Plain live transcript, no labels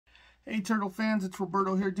Hey Turtle fans, it's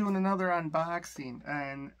Roberto here doing another unboxing,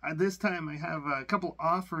 and this time I have a couple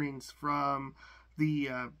offerings from the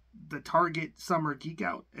Target Summer Geek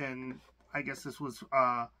Out, and I guess this was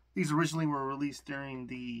these originally were released during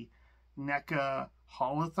the Neca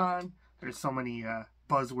Haulathon. There's so many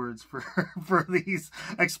buzzwords for for these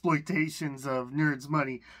exploitations of nerds'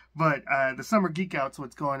 money, but the Summer Geek Out's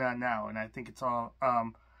what's going on now, and I think it's all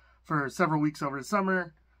for several weeks over the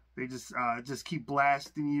summer. They just keep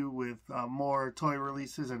blasting you with more toy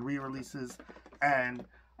releases and re-releases, and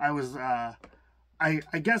I was I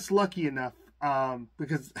guess lucky enough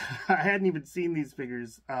because I hadn't even seen these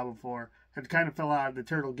figures before. Had kind of fell out of the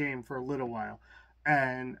turtle game for a little while,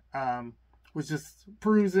 and was just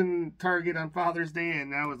perusing Target on Father's Day,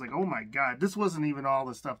 and I was like, oh my god, this wasn't even all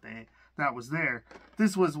the stuff that was there.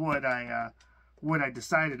 This was what I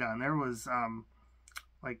decided on. There was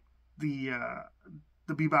like the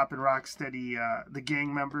Bebop and Rocksteady, the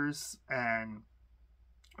gang members, and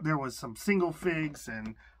there was some single figs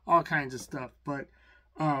and all kinds of stuff. But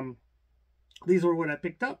these were what I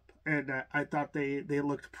picked up, and I thought they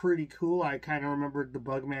looked pretty cool. I kind of remembered the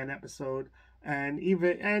Bugman episode, and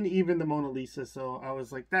even the Mona Lisa. So I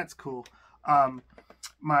was like, that's cool.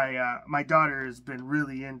 My daughter has been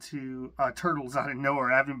really into Turtles out of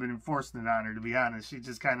nowhere. I haven't been enforcing it on her, to be honest. She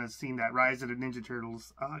just kind of seen that Rise of the Ninja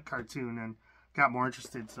Turtles cartoon and got more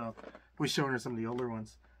interested, so we're showing her some of the older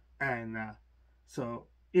ones, and so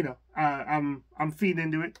you know, I'm feeding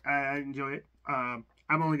into it. I enjoy it. I'm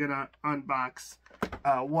only gonna unbox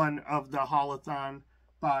one of the Haulathon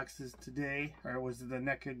boxes today, or was it the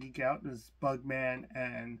Neca Geek Out? It was Bugman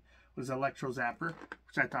and was Electrozapper,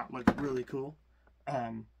 which I thought looked really cool.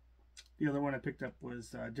 The other one I picked up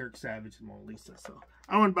was Dirk Savage and Mona Lisa, so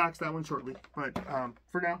I'll unbox that one shortly. But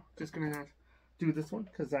for now, just gonna do this one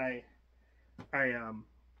because I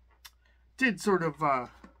did sort of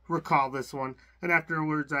recall this one, and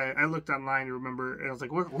afterwards I looked online and remember, and I was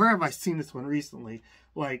like, where have I seen this one recently?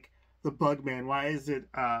 Like the Bugman, why is it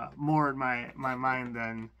more in my mind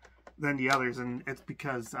than the others? And it's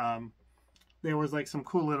because there was like some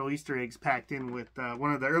cool little Easter eggs packed in with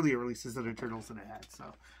one of the earlier releases of the Turtles that I had,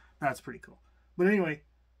 so that's pretty cool. But anyway,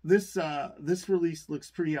 this release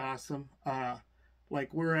looks pretty awesome.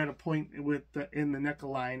 Like, we're at a point with in the Neca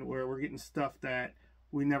line where we're getting stuff that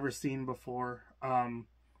we never seen before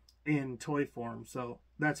in toy form. So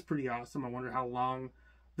that's pretty awesome. I wonder how long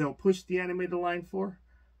they'll push the animated line for.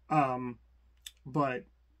 But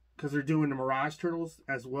because they're doing the Mirage Turtles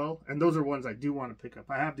as well. And those are ones I do want to pick up.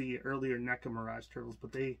 I have the earlier Neca Mirage Turtles,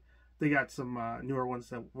 but they got some newer ones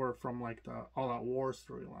that were from like the All Out War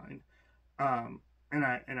storyline. And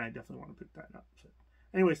I definitely want to pick that up. So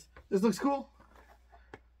anyways, this looks cool.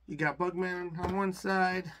 You got Bugman on one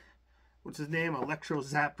side, what's his name,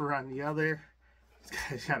 Electrozapper on the other.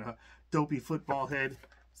 He's got a dopey football head.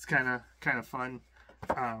 It's kind of fun.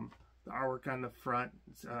 The artwork on the front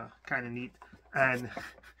is kind of neat, and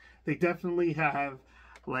they definitely have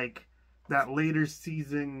like that later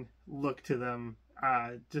season look to them.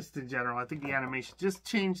 Just in general, I think the animation just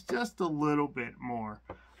changed just a little bit more,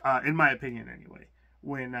 in my opinion, anyway.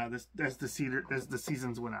 When as the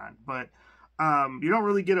seasons went on, but. You don't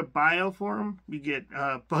really get a bio for them. You get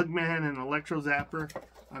Bugman and Electrozapper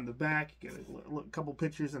on the back. You get a couple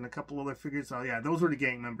pictures and a couple other figures. So yeah, those were the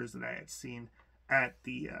gang members that I had seen at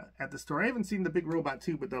the store. I haven't seen the big robot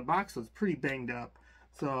too, but the box was pretty banged up.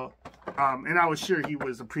 So and I was sure he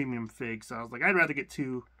was a premium fig, so I was like, I'd rather get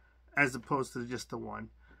two as opposed to just the one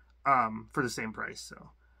for the same price.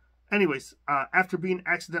 So anyways, after being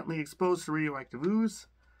accidentally exposed to radioactive ooze,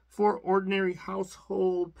 4 ordinary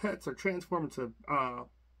household pets are transformed into,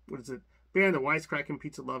 band of wisecracking,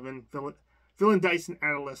 pizza-loving, villain Dyson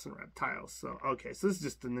adolescent reptiles. So, okay, so this is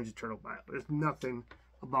just the Ninja Turtle bio. There's nothing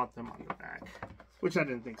about them on the back, which I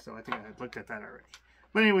didn't think so. I think I had looked at that already.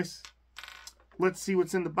 But anyways, let's see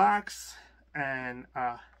what's in the box and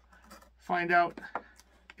find out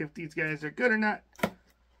if these guys are good or not.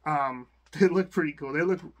 They look pretty cool.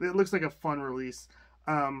 It looks like a fun release.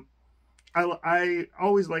 I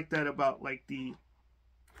always like that about like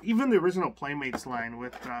even the original Playmates line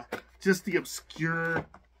with just the obscure,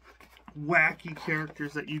 wacky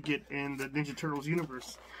characters that you get in the Ninja Turtles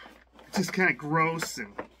universe. Just kind of gross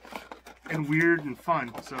and weird and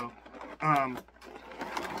fun. So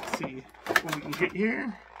let's see what we can get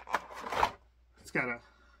here.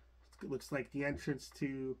 It looks like the entrance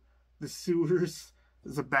to the sewers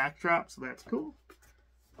is a backdrop, so that's cool.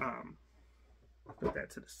 Put that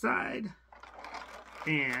to the side,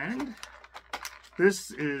 and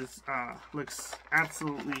this is looks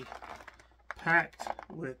absolutely packed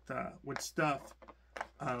with stuff.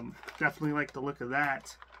 Definitely like the look of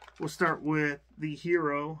that. we'll start with the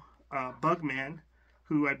hero, Bugman,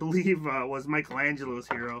 who I believe was Michelangelo's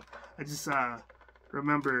hero. I just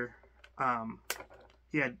remember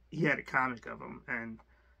he had a comic of him, and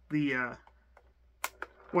the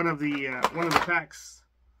one of the packs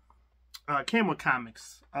came with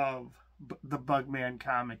comics of the Bugman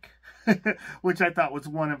comic, which I thought was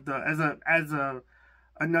one of the, as a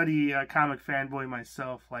nutty comic fanboy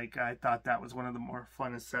myself, like, I thought that was one of the more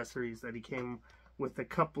fun accessories, that he came with a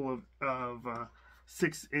couple of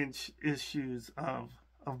 6-inch issues of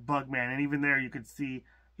Bugman, and even there you could see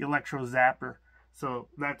the Electrozapper. So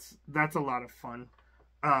that's a lot of fun.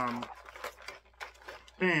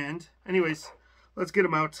 And anyways, let's get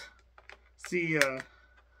them out. See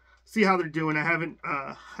how they're doing.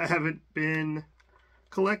 I haven't been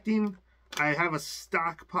collecting. I have a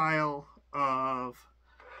stockpile of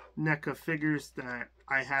Neca figures that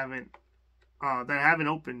I haven't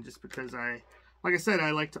opened, just because like I said, I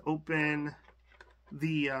like to open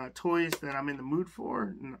the toys that I'm in the mood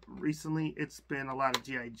for. And recently it's been a lot of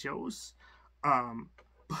G.I. Joes,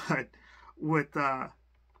 but with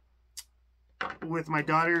my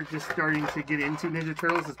daughter just starting to get into Ninja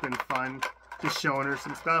Turtles, it's been fun just showing her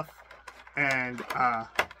some stuff. And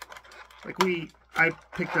like I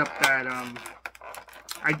picked up that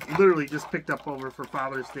I literally just picked up over for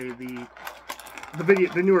Father's Day the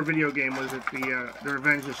newer video game. Was it the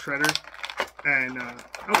Revenge of Shredder? And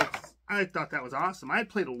I thought that was awesome. I had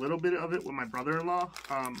played a little bit of it with my brother-in-law,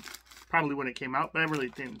 probably when it came out, but I really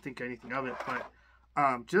didn't think anything of it.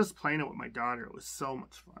 But just playing it with my daughter, it was so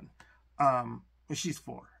much fun. She's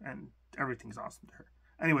 4, and everything's awesome to her.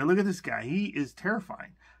 Anyway, look at this guy. He is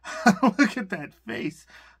terrifying. Look at that face.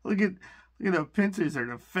 Look at the pincers or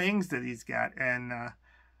the fangs that he's got, and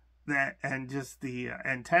just the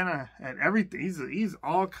antenna and everything. He's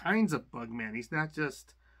all kinds of Bugman. He's not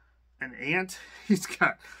just an ant. He's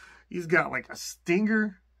got like a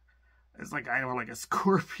stinger. It's like, I don't know, like a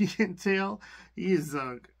scorpion tail. He is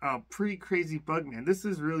a pretty crazy Bugman. This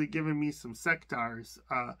is really giving me some Sectars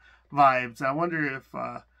vibes. I wonder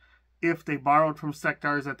if they borrowed from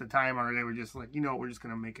Sectars at the time, or they were just like, you know, we're just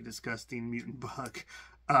gonna make a disgusting mutant bug.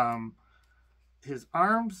 His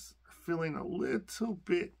arms are feeling a little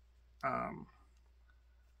bit, they're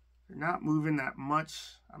not moving that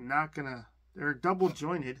much. They're double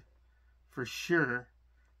jointed for sure,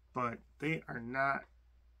 but they are not.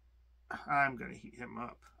 I'm gonna heat him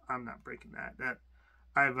up. I'm not breaking that.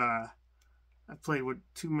 I've played with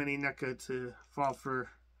too many Neca to fall for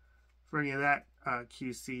any of that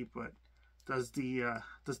QC. But does the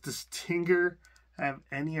stinger have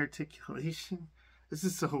any articulation? This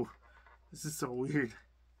is so weird.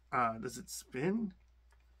 Does it spin?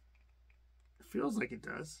 It feels like it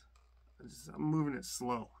does. I'm moving it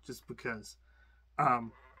slow just because.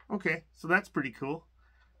 Okay, so that's pretty cool.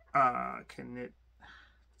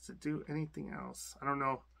 Does it do anything else? I don't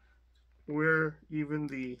know where even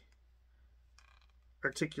the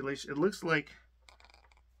articulation. It looks like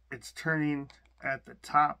it's turning at the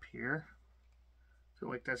top here. I feel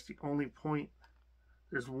like that's the only point.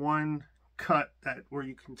 There's one cut where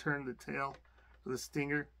you can turn the tail of the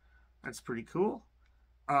stinger. That's pretty cool.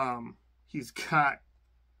 He's got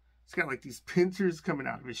like these pincers coming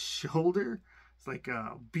out of his shoulder. It's like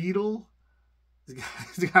a beetle.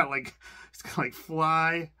 He's got like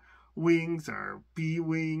fly wings or bee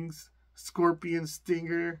wings, scorpion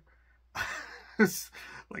stinger,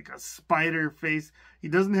 like a spider face. He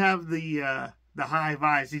doesn't have the hive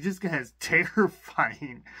eyes. He just has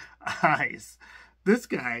terrifying eyes. This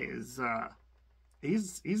guy is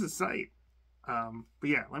he's a sight. But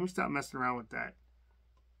yeah, let me stop messing around with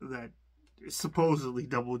that supposedly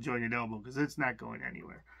double jointed elbow, because it's not going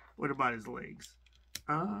anywhere. What about his legs?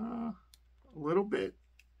 A little bit.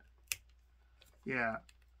 Yeah,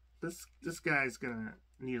 this guy's gonna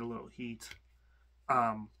need a little heat.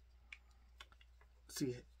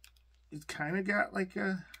 See, he's kind of got like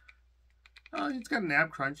he's got an ab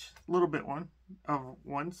crunch, a little bit so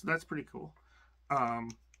that's pretty cool.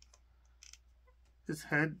 His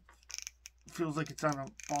head feels like it's on a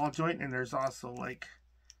ball joint, and there's also like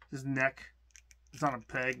his neck is on a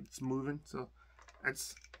peg. It's moving, so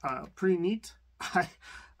that's pretty neat.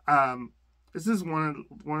 This is one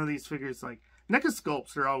of these figures. Like, Neca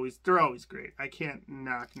sculpts are always great. I can't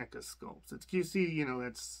knock Neca sculpts. It's QC, you know,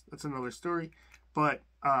 that's another story. But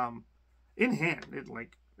in hand,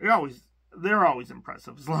 they're always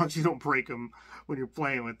impressive, as long as you don't break them when you're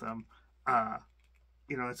playing with them.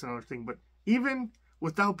 You know, that's another thing. But even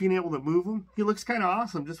without being able to move him, he looks kind of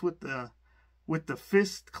awesome just with the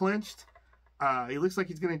fist clenched. He looks like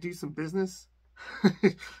he's gonna do some business.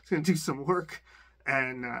 He's gonna do some work.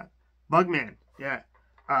 And Bugman, yeah.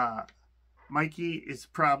 Mikey is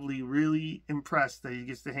probably really impressed that he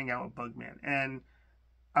gets to hang out with Bugman. And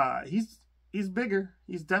he's bigger.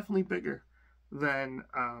 He's definitely bigger than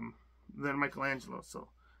Michelangelo. So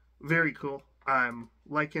very cool. I'm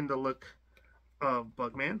liking the look of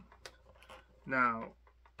Bugman. Now,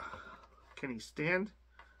 can he stand?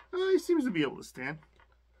 He seems to be able to stand.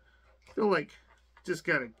 I feel like he's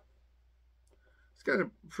got a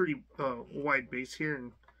pretty wide base here,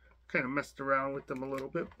 and kind of messed around with them a little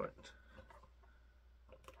bit, but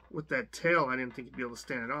with that tail, I didn't think he'd be able to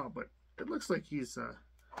stand at all. But it looks like he's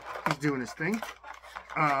doing his thing.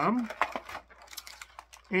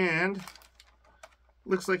 And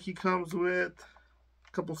looks like he comes with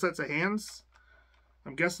a couple sets of hands.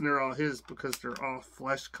 I'm guessing they're all his because they're all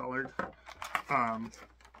flesh colored. As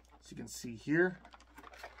you can see here,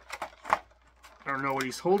 I don't know what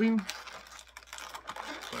he's holding,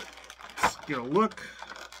 but let's get a look.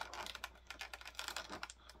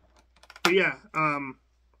 But yeah,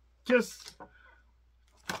 just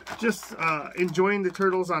enjoying the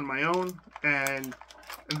turtles on my own, and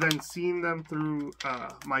then seeing them through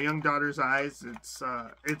my young daughter's eyes. It's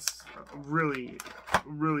really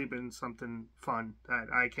been something fun that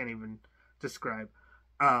I can't even describe.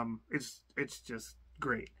 It's just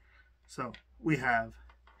great. So we have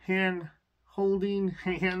hand holding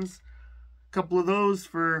hands, a couple of those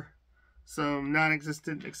for some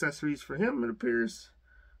non-existent accessories for him, it appears.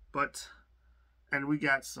 And we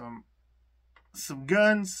got some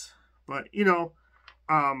guns, but you know,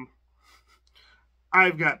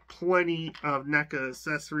 I've got plenty of Neca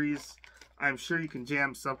accessories. I'm sure you can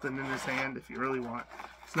jam something in his hand if you really want.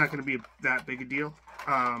 It's not going to be that big a deal.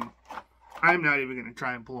 I'm not even going to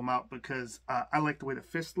try and pull him out because I like the way the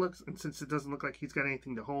fist looks, and since it doesn't look like he's got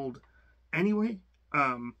anything to hold anyway,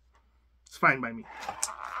 it's fine by me.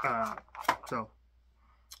 So,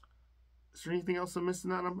 is there anything else I'm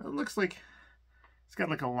missing on him? It looks like he's got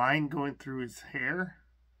like a line going through his hair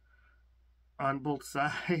on both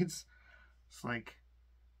sides. It's like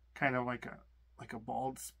kind of like a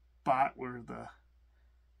bald spot where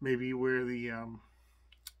maybe where the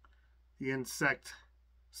insect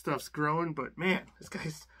stuff's growing. But man, this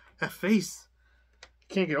guy's that face,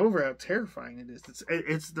 can't get over how terrifying it is.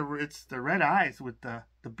 It's the red eyes with the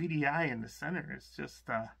beady eye in the center. It's just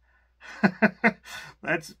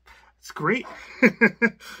it's great.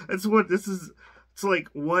 That's what this is. It's like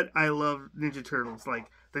what I love Ninja Turtles. Like,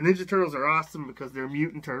 the Ninja Turtles are awesome because they're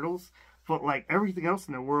mutant turtles, but like everything else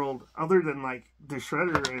in the world other than like the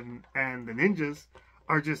Shredder and the ninjas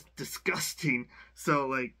are just disgusting. So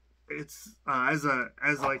like, it's as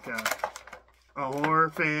like a horror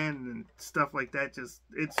fan and stuff like that, just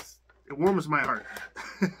it warms my heart.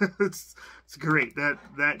 it's great.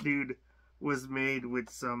 That dude was made with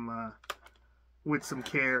some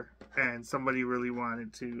care, and somebody really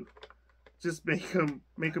wanted to just make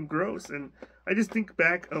him gross. And I just think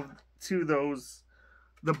back to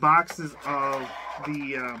the boxes of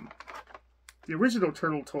the original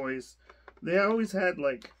Turtle toys. They always had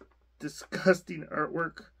like disgusting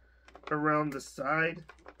artwork around the side,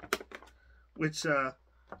 which to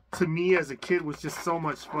me as a kid was just so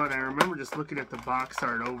much fun. I remember just looking at the box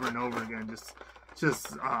art over and over again,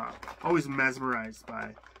 just always mesmerized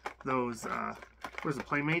by those. What is it,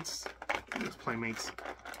 Playmates? It was Playmates.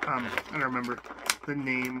 I don't remember the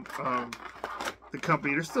name of the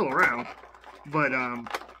company. They're still around, but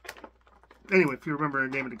anyway, if you remember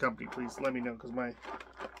the name of the company, please let me know, because my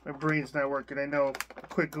brain's not working. I know a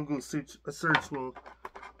quick Google search will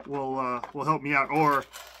help me out, or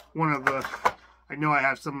one of the. I know I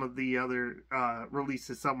have some of the other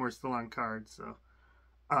releases somewhere still on cards. So,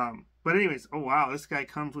 but anyways, oh wow, this guy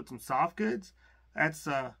comes with some soft goods. That's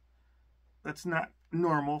not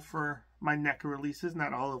normal for my Neca releases.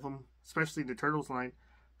 Not all of them, especially the Turtles line,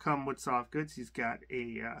 come with soft goods. He's got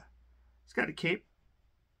a cape.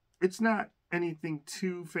 It's not anything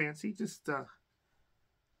too fancy. Just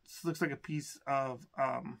this looks like a piece of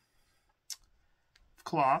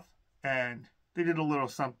cloth, and they did a little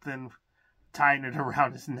something tying it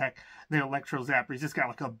around his neck. The Electrozapper. He's just got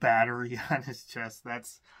like a battery on his chest.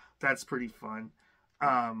 That's pretty fun.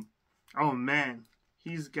 Oh man,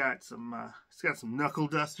 he's got some knuckle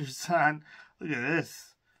dusters on. Look at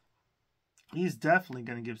this. He's definitely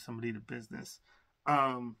gonna give somebody the business.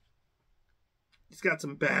 He's got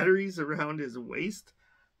some batteries around his waist.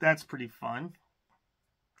 That's pretty fun.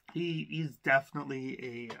 He's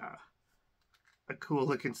definitely a cool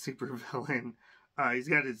looking supervillain. He's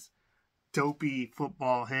got his dopey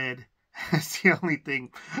football head. That's the only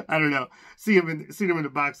thing. I don't know. Seeing him in the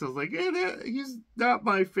box, I was like, yeah, he's not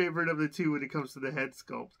my favorite of the two when it comes to the head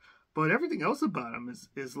sculpt. But everything else about him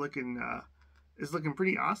is looking is looking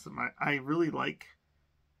pretty awesome. I really like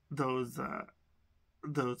those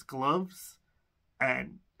gloves,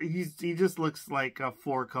 and he just looks like a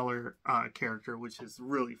 4-color character, which is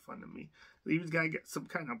really fun to me. He's got to get some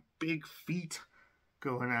kind of big feet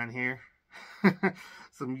going on here.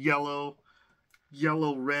 Some yellow,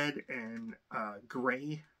 red, and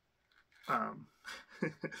gray.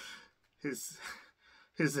 His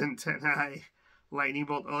antennae, lightning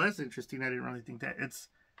bolt. Oh, that's interesting. I didn't really think that. It's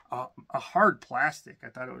a hard plastic. I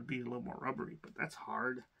thought it would be a little more rubbery, but that's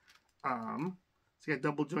hard. He's got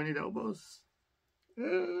double jointed elbows.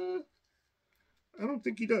 I don't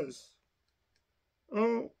think he does.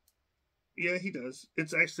 Oh, yeah, he does.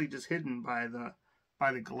 It's actually just hidden by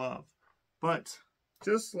the glove. But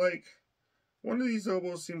just like one of these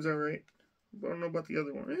elbows seems alright. I don't know about the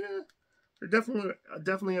other one. Yeah, they're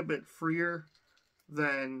definitely a bit freer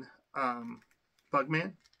than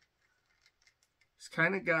Bugman. He's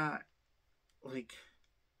kind of got, like,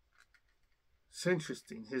 it's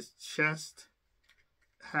interesting. His chest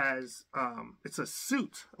has, it's a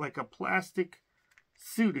suit, like a plastic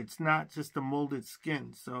suit. It's not just a molded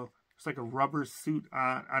skin. So it's like a rubber suit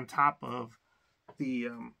on top of the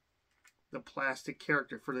plastic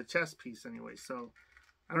character for the chest piece anyway. So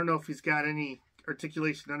I don't know if he's got any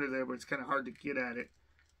articulation under there, but it's kind of hard to get at it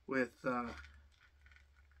with the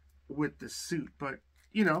suit. But,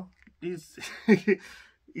 you know, he's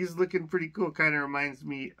he's looking pretty cool. Kind of reminds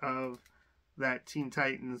me of that Teen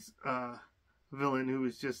Titans villain who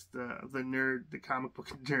was just the nerd, the comic book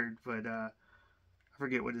nerd, but I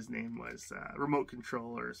forget what his name was. Remote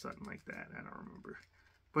Control or something like that. I don't remember.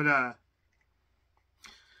 But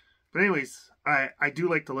anyways, I do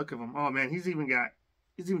like the look of him. Oh man, he's even got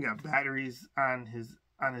batteries on his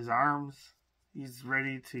arms. He's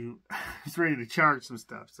ready to charge some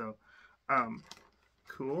stuff. So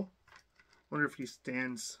cool. Wonder if he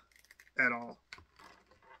stands at all.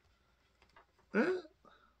 A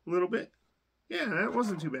little bit. Yeah, that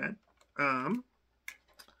wasn't too bad.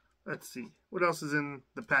 Let's see. What else is in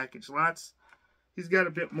the package? Lots. He's got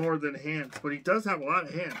a bit more than hands, but he does have a lot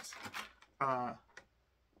of hands.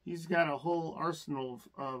 He's got a whole arsenal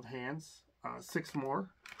of hands. 6 more.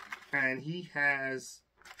 And he has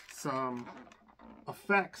some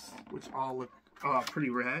effects, which all look pretty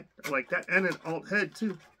rad. I like that. And an alt head,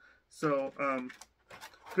 too. So,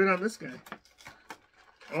 good on this guy.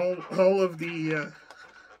 All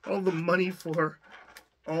the money for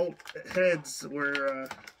alt heads were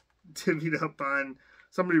divvied up on.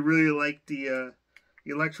 Somebody really liked the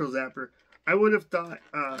Electrozapper. I would have thought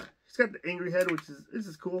he's got the angry head, which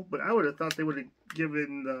is cool, but I would have thought they would have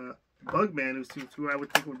given the Bugman, who I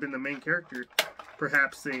would think would have been the main character,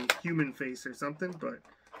 perhaps a human face or something. But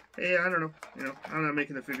hey, I don't know. You know, I'm not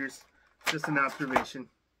making the figures. Just an observation.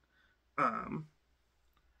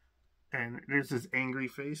 And there's his angry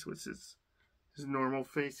face, which is his normal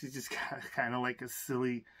face. He's just got kind of like a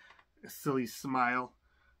silly smile.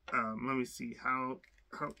 Let me see, how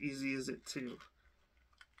easy is it to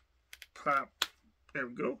pop? There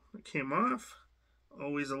we go. It came off.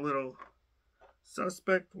 Always a little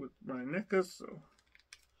suspect with my Neca, so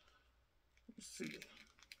let's see.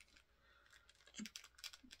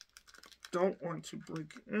 Don't want to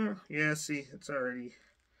break it. Yeah, see, it's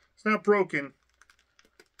not broken,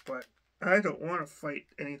 but I don't want to fight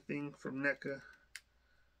anything from Neca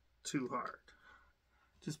too hard.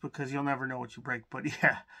 Just because you'll never know what you break. But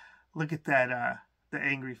yeah, look at that, the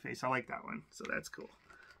angry face. I like that one, so that's cool.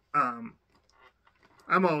 I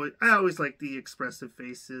always like the expressive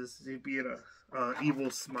faces, be it a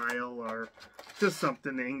evil smile or just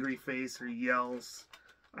something, angry face or yells.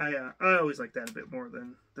 I always like that a bit more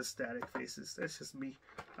than the static faces. That's just me.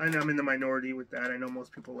 I'm in the minority with that. I know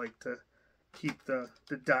most people like to keep the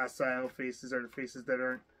docile faces, or the faces that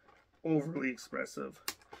aren't overly expressive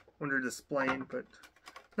when they're displaying, but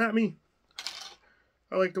not me.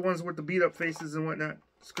 I like the ones with the beat up faces and whatnot,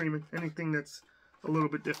 screaming. Anything that's a little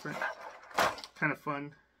bit different. Kind of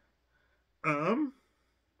fun.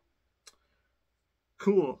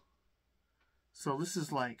 Cool. So this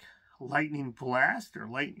is like lightning blast or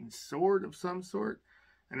lightning sword of some sort,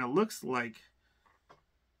 and it looks like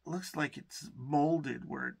it's molded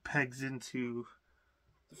where it pegs into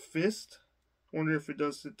the fist. Wonder if it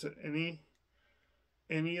does it to any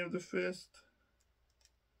of the fist,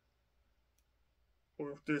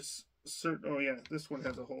 or if there's certain. Oh yeah, this one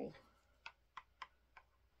has a hole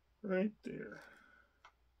right there.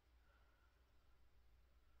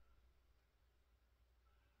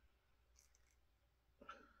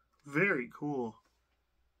 Very cool.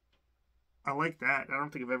 I like that. I don't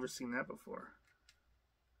think I've ever seen that before.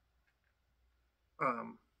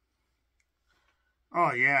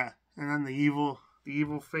 Oh yeah, And then the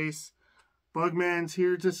evil face. Bugman's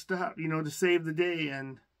here to stop, you know, to save the day,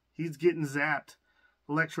 and he's getting zapped.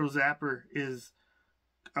 Electrozapper is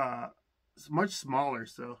much smaller,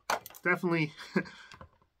 so definitely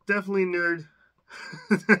definitely nerd.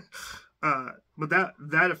 But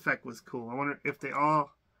that effect was cool. I wonder if they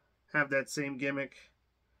all have that same gimmick.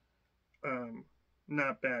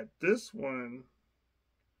 Not bad. This one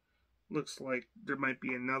looks like there might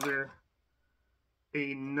be another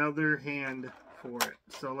hand for it.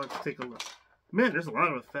 So let's take a look. Man, there's a lot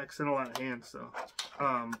of effects and a lot of hands. So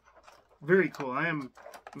very cool. I am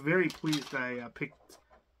very pleased I picked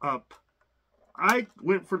up. I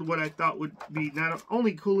went for what I thought would be not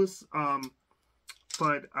only coolest,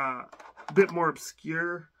 but a bit more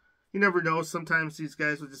obscure. You never know. Sometimes these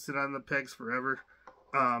guys will just sit on the pegs forever.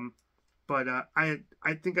 But I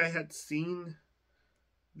think I had seen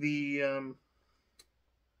the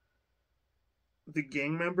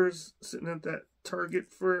gang members sitting at that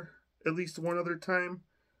Target for at least one other time.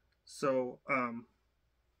 So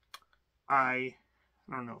I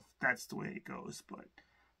don't know if that's the way it goes, but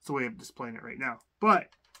it's the way I'm displaying it right now. But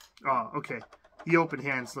okay, the open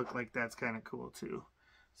hands look like that's kind of cool too.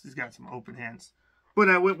 So he's got some open hands. But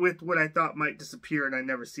I went with what I thought might disappear and I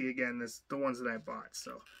never see again. This the ones that I bought.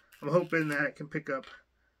 So I'm hoping that I can pick up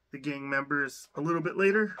the gang members a little bit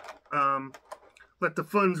later. Let the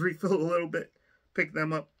funds refill a little bit. Pick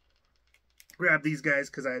them up. Grab these guys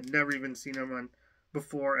because I had never even seen them on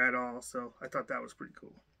before at all. So I thought that was pretty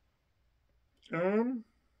cool.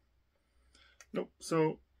 Nope.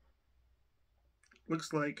 So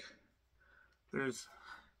looks like there's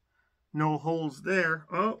no holes there.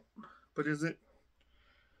 Oh, but is it?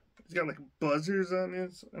 It's got like buzzers on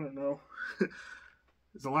this. I don't know.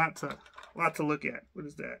 There's a lot to look at. What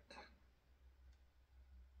is that?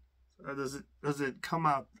 Does it come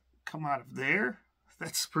out of there?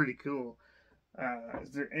 That's pretty cool.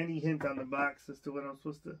 Is there any hint on the box as to what I'm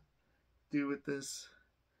supposed to do with this?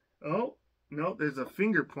 Oh, no, there's a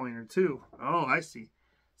finger pointer too. Oh, I see.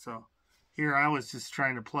 So here I was just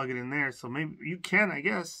trying to plug it in there. So maybe you can, I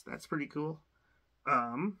guess. That's pretty cool.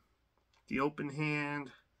 The open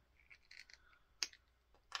hand.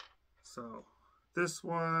 So this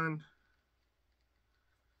one.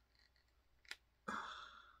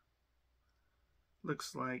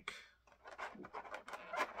 Looks like,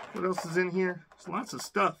 what else is in here? There's lots of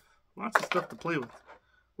stuff to play with,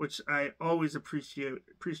 which I always appreciate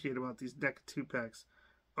about these Neca 2-packs.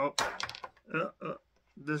 Oh,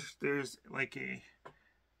 there's like a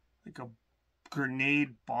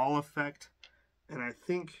grenade ball effect, and I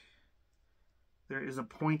think there is a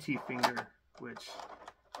pointy finger, which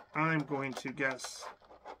I'm going to guess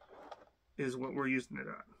is what we're using it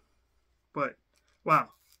on. But wow,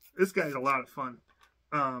 this guy's a lot of fun.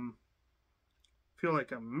 Feel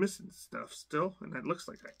like I'm missing stuff still, and it looks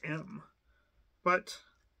like I am. But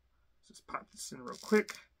just pop this in real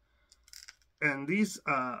quick. And these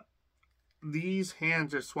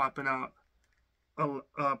hands are swapping out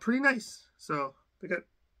pretty nice. So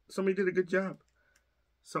somebody did a good job.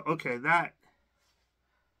 So okay,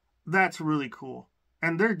 that's really cool.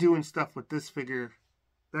 And they're doing stuff with this figure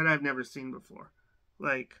that I've never seen before.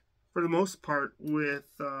 Like, for the most part,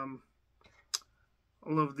 with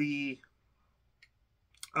all of the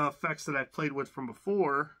effects that I've played with from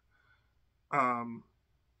before,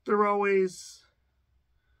 they're always,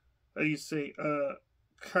 how do you say,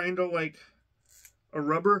 kind of like a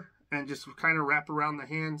rubber and just kind of wrap around the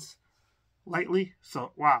hands lightly.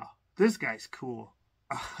 So, wow, this guy's cool.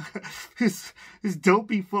 his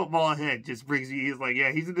dopey football head just brings you, he's like,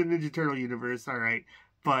 yeah, he's in the Ninja Turtle universe, all right.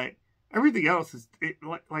 But everything else is,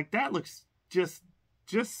 like that looks just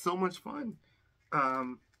so much fun.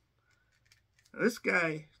 This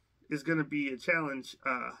guy is going to be a challenge.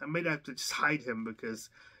 I might have to just hide him because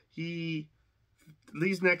these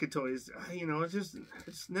Neca toys, you know,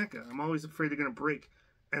 it's Neca. I'm always afraid they're going to break.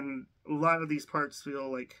 And a lot of these parts feel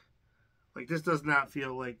like this does not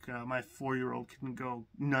feel like my 4-year-old can go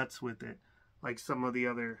nuts with it, like some of the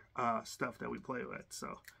other stuff that we play with.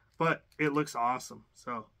 So, but it looks awesome.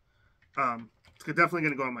 So, it's definitely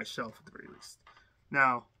going to go on my shelf at the very least.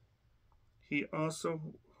 Now, he also,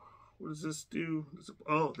 what does this do?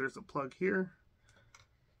 Oh, there's a plug here.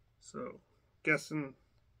 So, guessing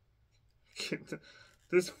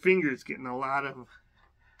this finger's getting a lot of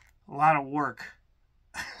work.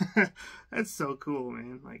 That's so cool,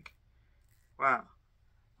 man. Like, wow.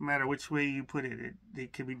 No matter which way you put it,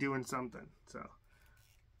 it could be doing something. So,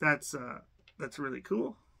 that's really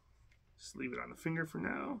cool. Just leave it on the finger for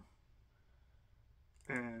now.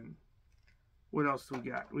 And what else do we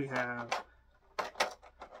got? We have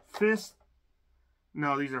fist,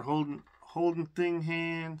 No, these are holding thing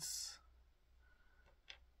hands.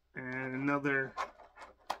 And another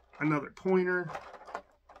pointer.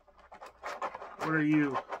 What are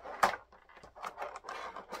you?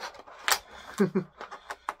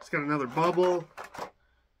 It's got another bubble.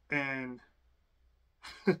 And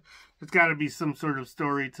there's got to be some sort of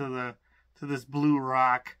story to this blue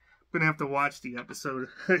rock. I'm gonna have to watch the episode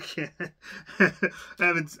again.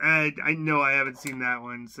 I know I haven't seen that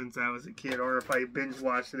one since I was a kid, or if I binge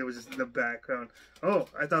watched it, it was just in the background. Oh,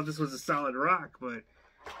 I thought this was a solid rock, but it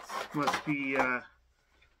must be a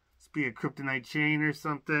kryptonite chain or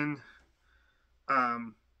something. I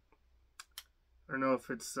don't know if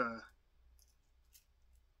it's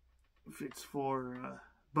for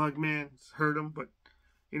Bugman. It's hurt him, but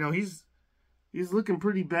you know he's looking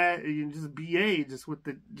pretty bad. Just BA just with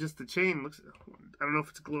the chain looks. I don't know if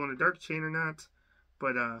it's a glow in the dark chain or not,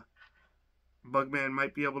 but Bugman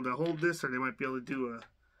might be able to hold this, or they might be able to do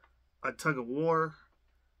a tug of war,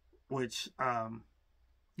 which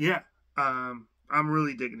yeah, I'm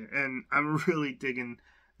really digging it, and I'm really digging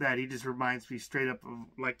that he just reminds me straight up of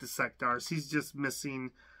like the Sectars. He's just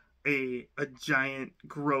missing a giant,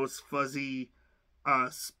 gross, fuzzy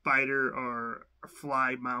spider or a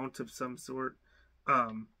fly mount of some sort.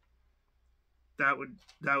 That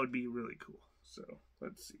would be really cool. So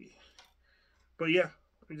let's see. But yeah,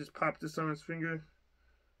 let me just pop this on his finger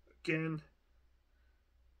again,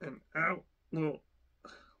 and out, little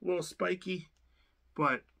spiky,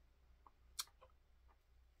 but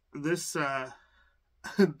this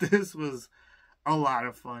this was a lot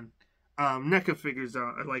of fun. Neca figures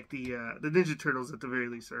are like the Ninja Turtles at the very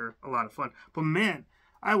least are a lot of fun. But man,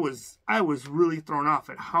 I was really thrown off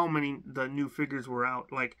at how many the new figures were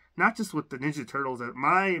out. Like not just with the Ninja Turtles at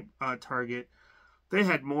my Target, they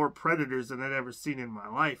had more Predators than I'd ever seen in my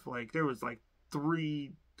life. Like there was like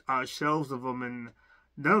 3 shelves of them, and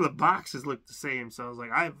none of the boxes looked the same. So I was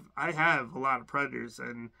like, I have a lot of Predators,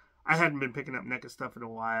 and I hadn't been picking up NECA stuff in a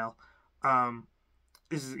while.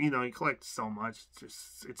 This is, you collect so much,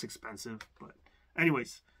 it's expensive. But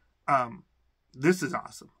anyways, this is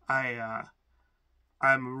awesome.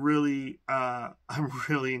 I'm really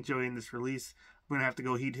enjoying this release. I'm gonna have to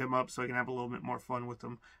go heat him up so I can have a little bit more fun with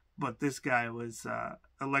him. But this guy was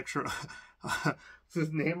Electro. What's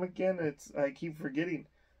his name again? I keep forgetting.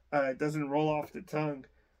 It doesn't roll off the tongue.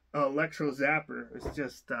 Electrozapper. It's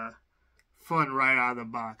just fun right out of the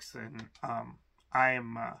box, and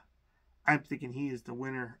I'm thinking he is the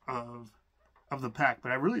winner of the pack.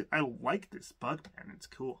 But I like this Bugman. It's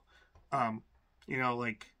cool.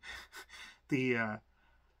 Like the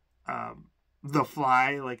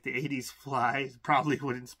Fly, like the 80s Fly, is probably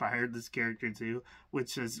what inspired this character too,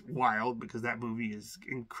 which is wild because that movie is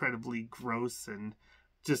incredibly gross and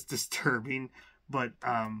just disturbing. But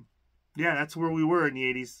yeah, that's where we were in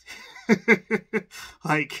the 80s.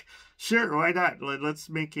 Like, sure, why not? Let's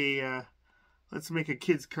make a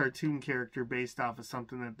kid's cartoon character based off of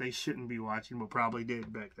something that they shouldn't be watching, but probably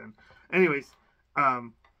did back then. Anyways,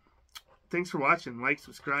 thanks for watching. Like,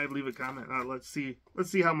 subscribe, leave a comment. Let's see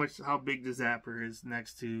how big the Zapper is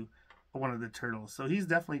next to one of the turtles. So he's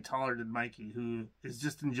definitely taller than Mikey, who is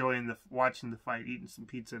just enjoying watching the fight, eating some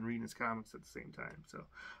pizza and reading his comics at the same time. So,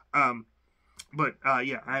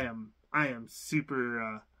 yeah, I am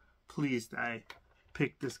super pleased I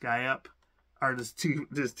picked this guy up, or this two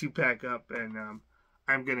pack up, and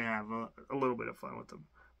I'm gonna have a little bit of fun with them.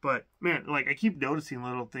 But man, like I keep noticing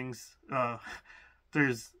little things.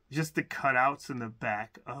 There's just the cutouts in the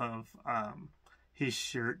back of his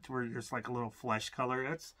shirt where there's like a little flesh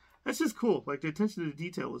color. That's just cool. Like the attention to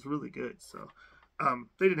detail is really good. So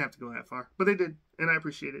they didn't have to go that far, but they did, and I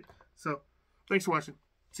appreciate it. So thanks for watching.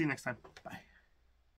 See you next time. Bye.